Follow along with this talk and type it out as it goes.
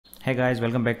Hey guys,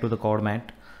 welcome back to the code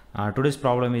mat. Today's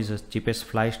problem is cheapest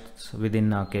flights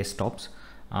within K-stops.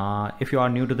 If you are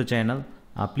new to the channel,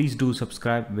 please do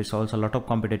subscribe. We solve a lot of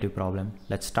competitive problem.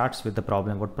 Let's start with the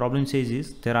problem. What problem says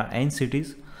is there are n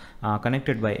cities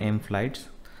connected by m flights.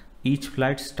 Each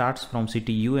flight starts from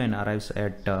city U and arrives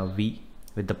at V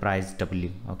with the price W.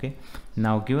 Okay.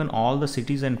 Now given all the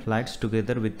cities and flights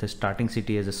together with the starting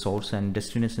city as a source and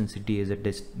destination city as a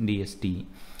DST.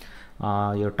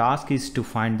 Your task is to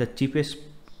find the cheapest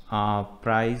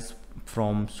price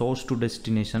from source to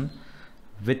destination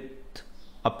with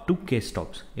up to K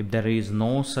stops. If there is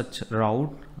no such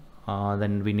route,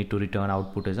 then we need to return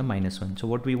output as a -1. So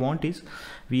what we want is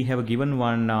we have given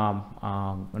one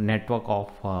network of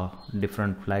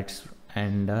different flights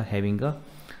and having a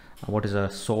what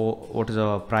is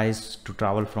a price to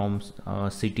travel from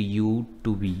city U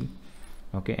to V.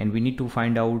 Okay, and we need to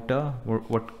find out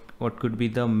what could be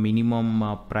the minimum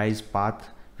price path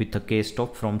with a K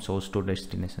stop from source to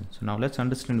destination. So now let's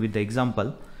understand with the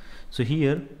example. So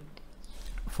here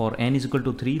for n is equal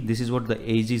to 3, this is what the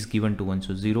age is given to 1.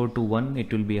 So 0 to 1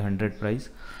 it will be 100 price,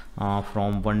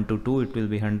 from 1 to 2 it will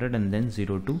be 100, and then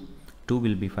 0 to 2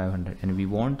 will be 500, and we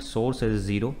want source as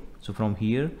 0. So from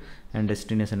here and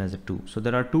destination as a 2. So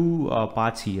there are two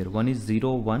paths here. One is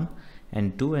 0, 1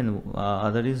 and 2, and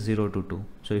other is 0 to 2.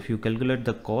 So if you calculate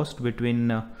the cost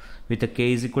between with a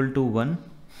k is equal to 1,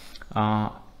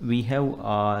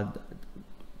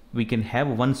 we can have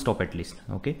one stop at least.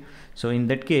 Okay, so in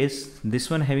that case this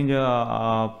one having a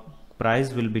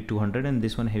price will be 200 and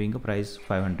this one having a price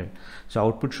 500. So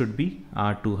output should be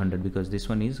 200 because this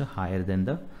one is higher than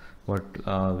the what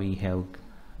we have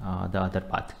the other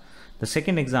path. The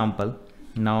second example,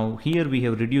 now here we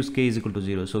have reduced k is equal to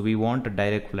 0, so we want a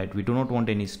direct flight. We do not want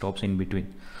any stops in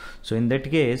between. So in that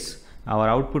case our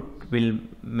output will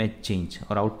change,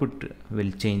 or output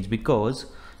will change because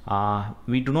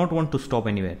we do not want to stop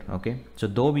anywhere. Okay, so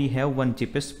though we have one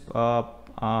cheapest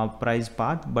price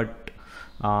path, but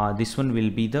this one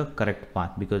will be the correct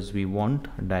path because we want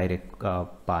direct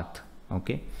path.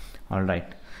 Okay, all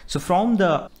right. So from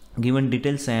the given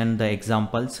details and the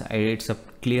examples, it's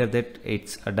clear that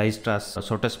it's a Strasse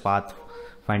shortest path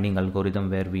finding algorithm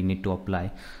where we need to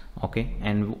apply. Okay,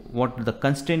 and what the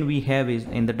constraint we have is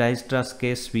in the Strasse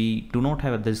case we do not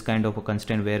have this kind of a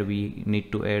constraint where we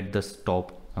need to add the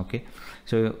stop. Okay,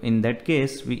 so in that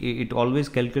case it always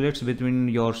calculates between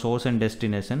your source and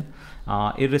destination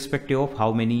irrespective of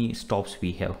how many stops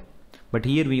we have. But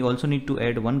here we also need to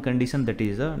add one condition, that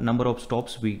is a number of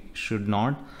stops. We should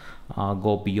not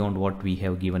go beyond what we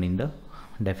have given in the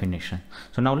definition.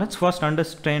 So now let's first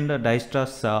understand the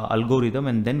Strasse algorithm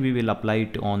and then we will apply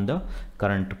it on the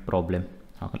current problem.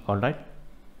 All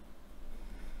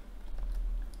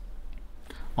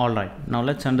right, now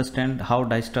let's understand how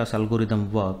Strasse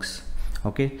algorithm works.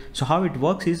 Okay, so how it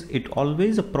works is it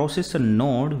always processes a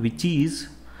node which is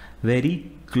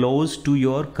very close to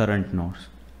your current nodes.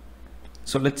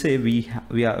 So let's say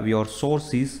your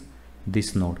source is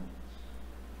this node.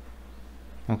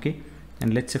 Okay,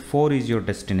 and let's say 4 is your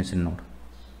destination node.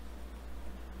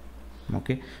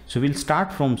 Okay, so we'll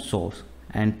start from source,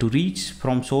 and to reach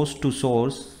from source to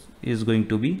source is going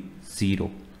to be 0.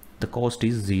 The cost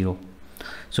is 0.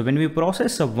 So when we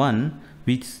process a 1,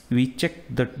 we check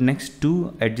the next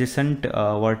two adjacent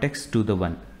vertex to the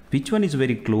 1. Which one is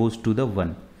very close to the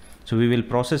 1? So we will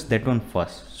process that one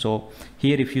first. So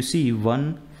here if you see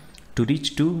 1 to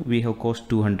reach 2 we have cost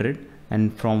 200,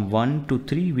 and from 1 to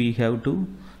 3 we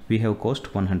have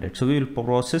cost 100. So we will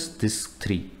process this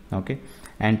 3. Okay,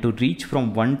 and to reach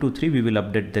from 1 to 3 we will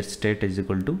update that state is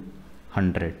equal to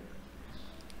 100.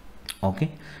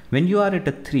 Okay, when you are at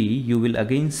a 3 you will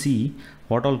again see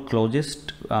what all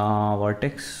closest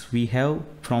vertex we have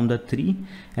from the 3,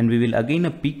 and we will again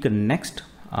pick the next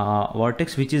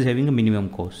vertex which is having a minimum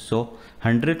cost. So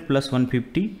 100 plus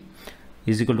 150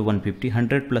 is equal to 150,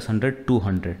 100 plus 100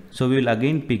 200. So we will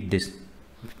again pick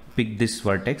this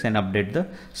vertex and update the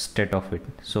state of it.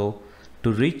 So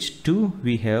to reach 2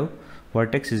 we have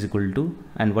vertex is equal to,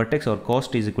 and vertex or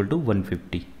cost is equal to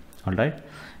 150. All right,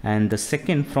 and the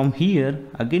second from here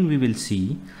again we will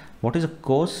see what is the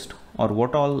cost or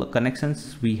what all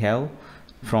connections we have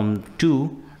from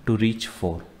 2 to reach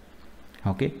 4.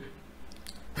 Okay,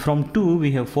 from 2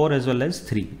 we have 4 as well as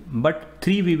 3, but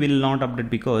 3 we will not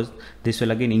update because this will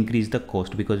again increase the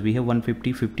cost because we have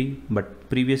 150, 50, but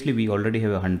previously we already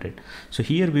have 100. So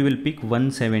here we will pick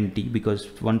 170 because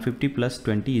 150 plus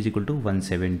 20 is equal to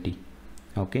 170.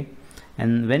 Okay,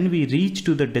 and when we reach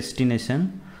to the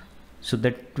destination, so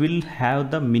that will have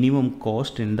the minimum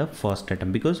cost in the first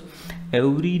attempt, because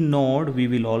every node we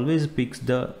will always pick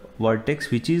the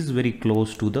vertex which is very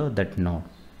close to that node.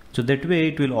 So that way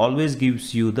it will always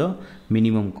gives you the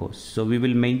minimum cost. So we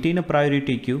will maintain a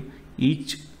priority queue.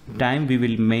 Each time we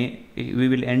will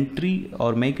make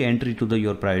entry to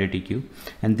your priority queue,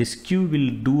 and this queue will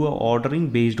do a ordering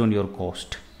based on your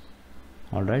cost.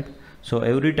 All right, so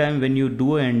every time when you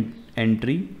do an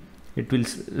entry, it will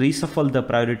reshuffle the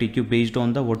priority queue based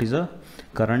on the what is a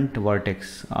current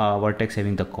vertex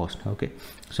having the cost. Okay,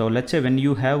 so let's say when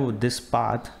you have this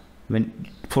path, when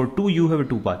for 2 you have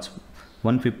 2 paths,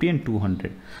 150 and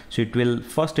 200. So it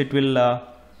will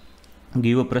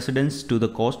give a precedence to the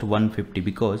cost 150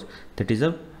 because that is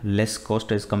a less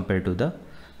cost as compared to the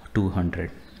 200.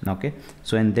 Okay,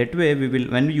 so in that way we will,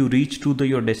 when you reach to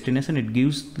your destination, it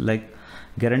gives like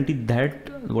guaranteed that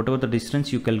whatever the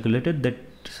distance you calculated,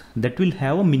 that will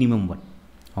have a minimum one.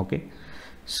 Okay,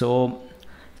 so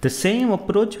the same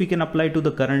approach we can apply to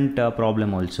the current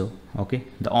problem also. Okay,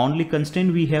 the only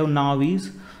constraint we have now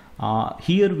is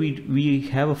here we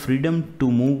have a freedom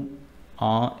to move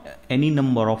any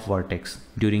number of vertex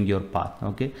during your path.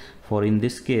 Okay, for in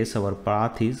this case our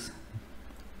path is,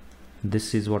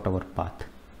 this is what our path.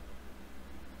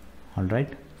 All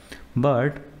right,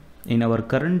 but in our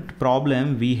current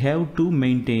problem we have to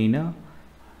maintain a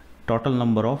total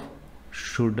number of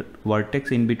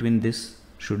vertex in between. This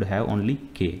should have only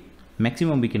k,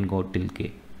 maximum we can go till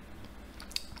k.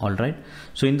 All right,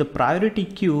 so in the priority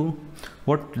queue,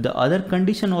 what the other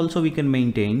condition also we can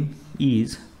maintain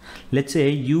is, let's say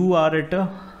you are at a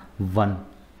 1,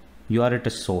 you are at a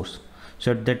source.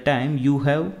 So at that time you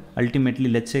have ultimately,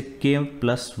 let's say k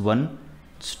plus 1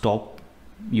 stop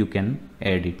you can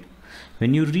add it.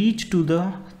 When you reach to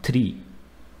the 3,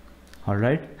 all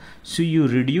right, so you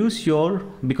reduce your,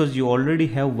 because you already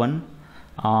have 1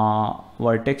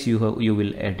 vertex, you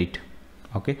will add it.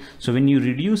 Okay, so when you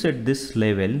reduce at this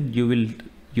level, you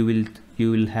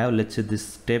will have, let's say this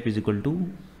step is equal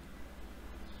to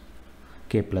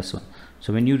k plus 1.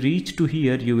 So when you reach to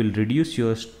here, you will reduce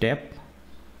your step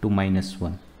to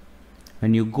 -1.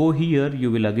 When you go here,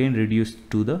 you will again reduce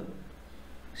to the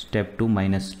step to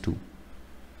 -2.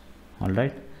 All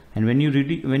right, and when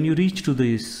you reach to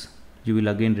this, you will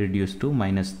again reduce to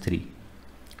 -3.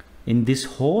 In this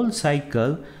whole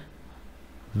cycle,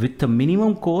 with the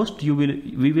minimum cost,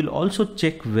 we will also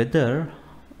check whether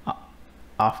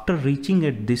after reaching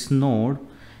at this node,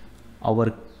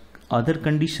 our other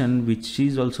condition which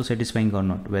is also satisfying or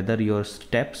not, whether your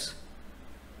steps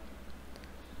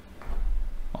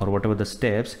or whatever the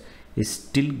steps is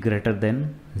still greater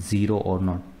than 0 or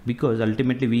not, because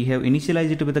ultimately we have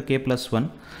initialized it with a k plus 1.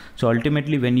 So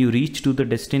ultimately when you reach to the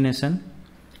destination,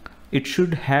 it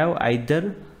should have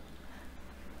either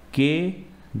k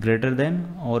greater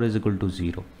than or is equal to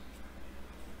 0.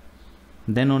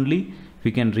 Then only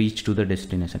we can reach to the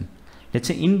destination. Let's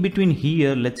say in between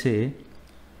here, let's say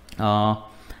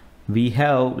we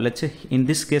have, let's say in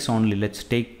this case only, let's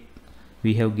take,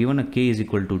 we have given a k is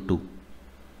equal to 2.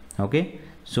 Okay,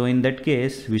 so in that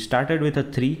case we started with a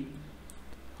 3.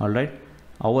 All right,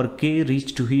 our k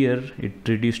reached to here, it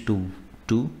reduced to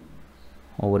 2.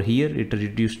 Over here it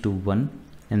reduced to 1,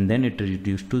 and then it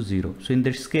reduced to 0. So in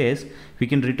this case we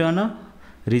can return a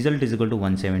result is equal to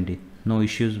 170. No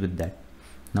issues with that.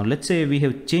 Now let's say we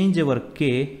have changed our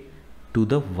k to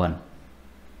the 1.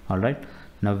 All right,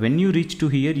 now when you reach to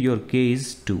here, your k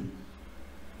is 2.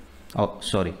 Oh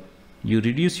sorry, you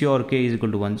reduce your k is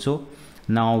equal to 1. So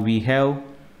now we have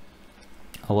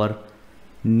our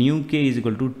new k is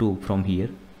equal to 2 from here.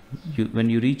 When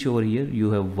you reach over here,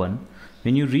 you have 1.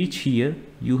 When you reach here,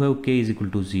 you have k is equal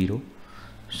to 0.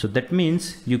 So that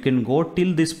means you can go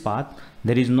till this path.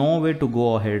 There is no way to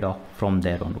go ahead from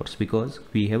there onwards, because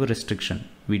we have a restriction.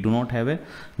 We do not have a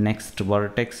next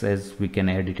vertex as we can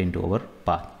add it into our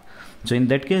path. So in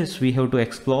that case we have to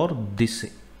explore this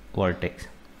vertex,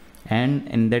 and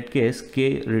in that case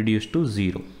k reduced to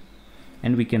 0,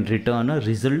 and we can return a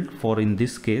result for, in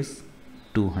this case,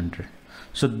 200.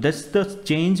 So that's the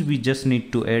change we just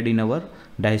need to add in our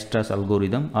Strasse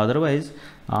algorithm. Otherwise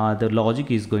the logic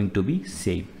is going to be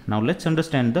same. Now let's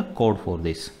understand the code for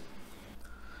this.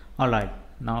 All right,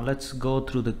 now let's go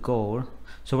through the code.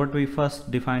 So what we first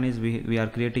define is we are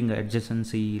creating an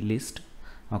adjacency list.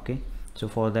 Okay, so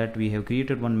for that we have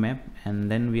created one map, and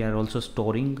then we are also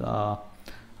storing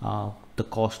the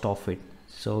cost of it.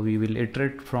 So we will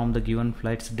iterate from the given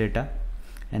flights data,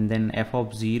 and then f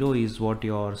of 0 is what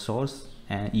your source,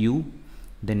 u,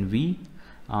 then v,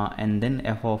 and then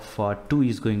f of 2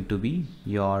 is going to be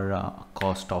your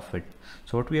cost of it.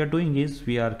 So what we are doing is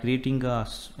we are creating a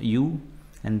u,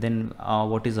 and then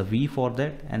what is a v for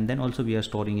that, and then also we are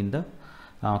storing in the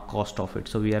cost of it.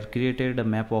 So we are created a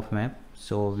map of map,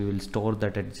 so we will store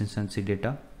that adjacency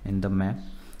data in the map.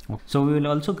 So we will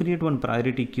also create one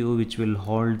priority queue which will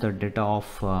hold the data of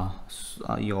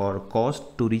your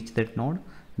cost to reach that node,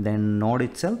 then node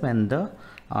itself, and the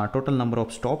total number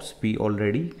of stops we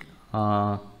already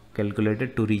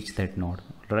calculated to reach that node,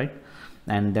 right?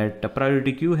 And that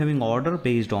priority queue having order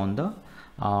based on the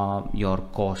your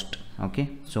cost. Okay,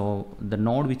 so the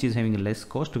node which is having less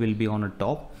cost will be on the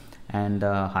top, and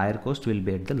higher cost will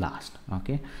be at the last.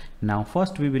 Okay, now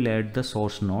first we will add the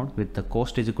source node with the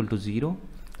cost is equal to 0,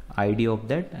 ID of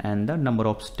that, and the number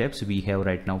of steps we have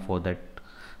right now for that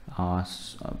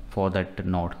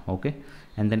node. Okay,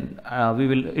 and then we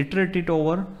will iterate it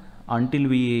over until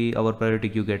our priority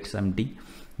queue gets empty.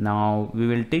 Now we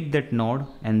will take that node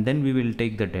and then we will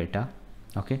take the data.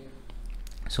 Okay,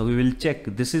 so we will check,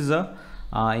 this is a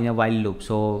in a while loop,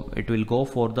 so it will go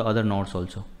for the other nodes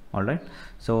also. All right,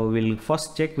 so we'll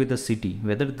first check with the city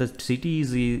whether the city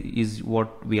is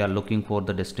what we are looking for,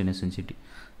 the destination city.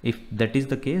 If that is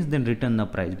the case, then return the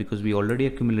price, because we already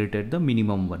accumulated the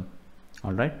minimum one.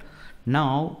 All right,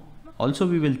 now also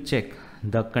we will check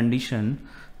the condition,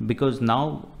 because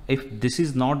now if this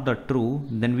is not the true,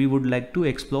 then we would like to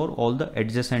explore all the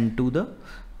adjacent to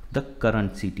the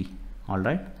current city. All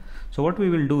right, so what we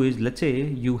will do is, let's say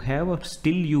you have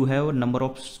a number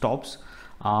of stops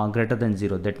greater than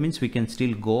 0. That means we can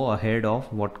still go ahead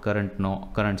of what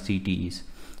current city is.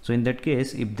 So in that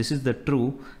case, if this is the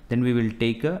true, then we will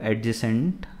take a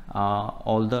adjacent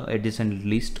all the adjacent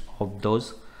list of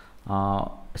those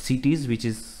cities which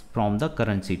is from the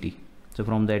current city. So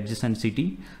from the adjacent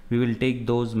city we will take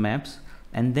those maps,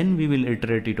 and then we will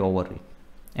iterate it over it,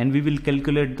 and we will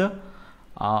calculate the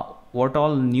what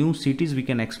all new cities we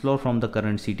can explore from the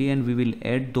current city, and we will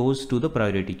add those to the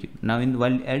priority queue. Now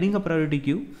while adding a priority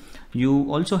queue,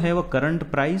 you also have a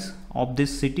current price of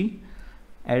this city,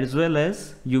 as well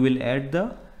as you will add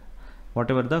the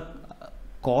whatever the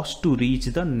cost to reach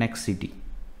the next city.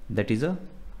 That is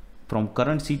from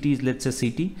current city is, let's say,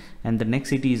 city, and the next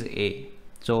city is A.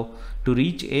 So to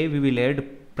reach A, we will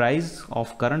add price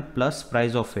of current plus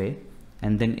price of A,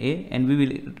 and then A, and we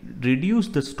will reduce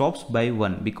the stops by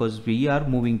 1 because we are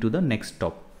moving to the next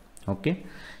stop. Okay,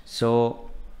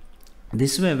 so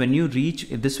this way when you reach,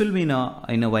 this will be in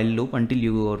a while loop until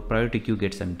your priority queue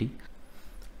gets empty.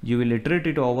 You will iterate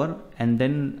it over, and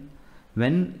then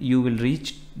when you will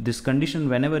reach this condition,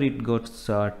 whenever it gets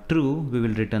true, we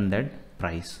will return that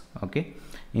price. Okay,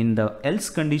 in the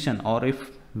else condition, or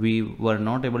if we were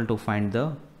not able to find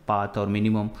the path or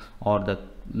minimum, or the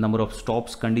number of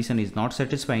stops condition is not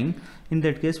satisfying, in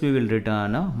that case we will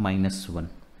return a -1.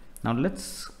 Now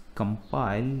let's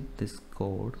compile this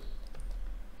code.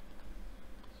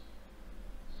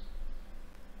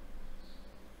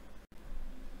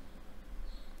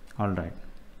 All right,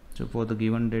 so for the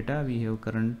given data we have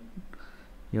current,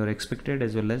 your expected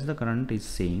as well as the current is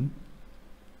same.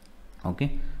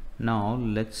 Okay, now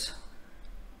let's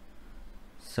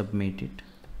submit it.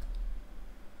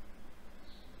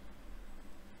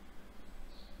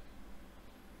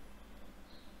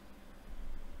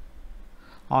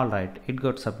 All right, it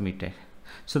got submitted.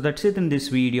 So that's it in this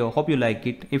video. Hope you like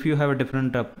it. If you have a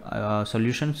different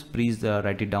solutions, please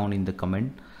write it down in the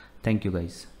comment. Thank you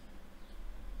guys.